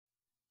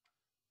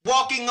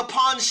Walking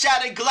upon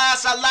shattered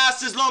glass, I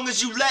last as long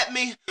as you let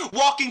me.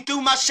 Walking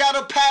through my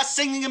shattered past,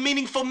 singing a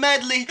meaningful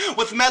medley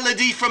with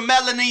melody from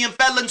Melanie and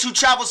felons who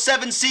travel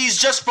 7 seas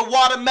just for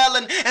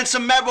watermelon and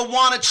some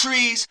marijuana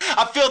trees.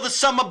 I feel the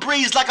summer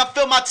breeze like I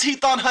feel my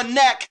teeth on her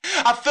neck.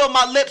 I feel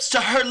my lips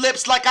to her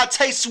lips like I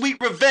taste sweet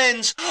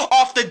revenge.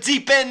 Off the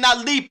deep end, I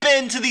leap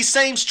into these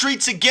same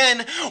streets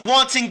again,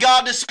 wanting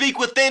God to speak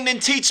within and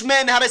teach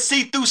men how to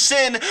see through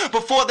sin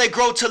before they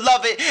grow to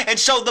love it and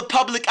show the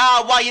public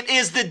eye why it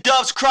is that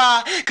doves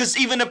cry. Cause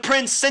even a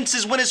prince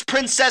senses when his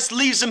princess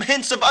leaves him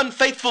hints of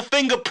unfaithful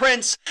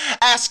fingerprints.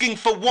 Asking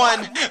for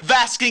one,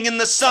 basking in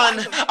the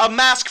sun, a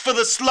mask for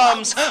the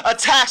slums, a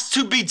task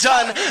to be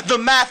done, the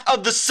math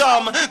of the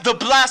sum, the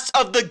blast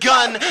of the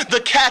gun,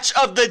 the catch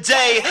of the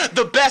day,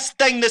 the best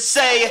thing to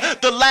say,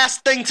 the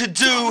last thing to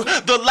do,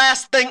 the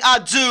last thing I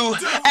do.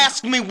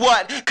 Ask me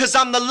what, cause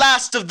I'm the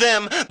last of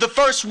them, the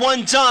first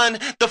one done,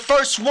 the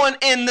first one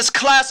in this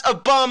class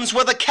of bums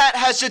where the cat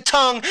has your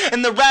tongue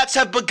and the rats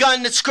have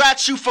begun to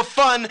scratch you for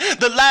fun.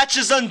 The latch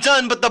is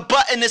undone but the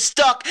button is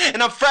stuck,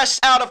 and I'm fresh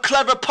out of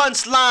clever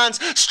punchlines,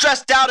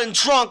 stressed out and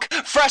drunk,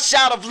 fresh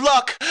out of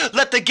luck.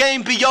 Let the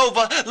game be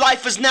over,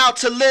 life is now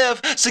to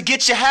live, so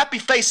get your happy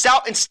face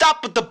out and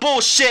stop with the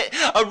bullshit.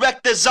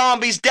 Erect the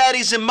zombies,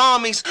 daddies and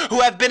mommies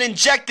who have been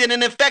injected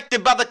and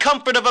infected by the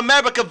comfort of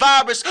America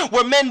virus,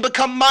 where men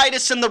become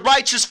Midas and the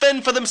righteous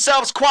fend for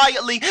themselves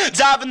quietly.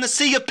 Dive in the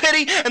sea of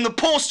pity and the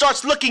pool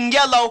starts looking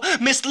yellow.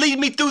 Mislead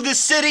me through this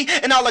city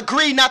and I'll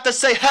agree not to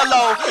say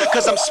hello,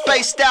 cause I'm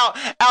spaced out,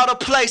 out of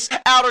place,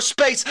 outer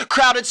space,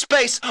 crowded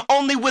space.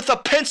 Only with a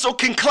pencil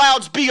can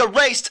clouds be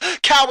erased.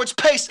 Cowards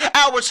pace,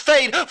 hours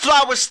fade,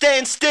 flowers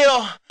stand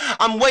still.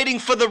 I'm waiting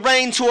for the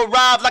rain to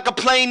arrive like a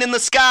plane in the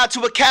sky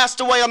to a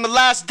castaway on the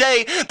last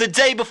day, the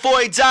day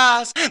before he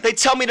dies. They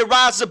tell me to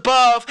rise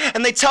above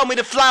and they tell me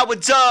to fly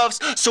with doves.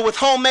 So with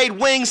homemade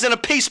wings and a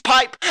peace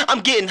pipe,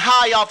 I'm getting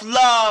high off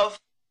love.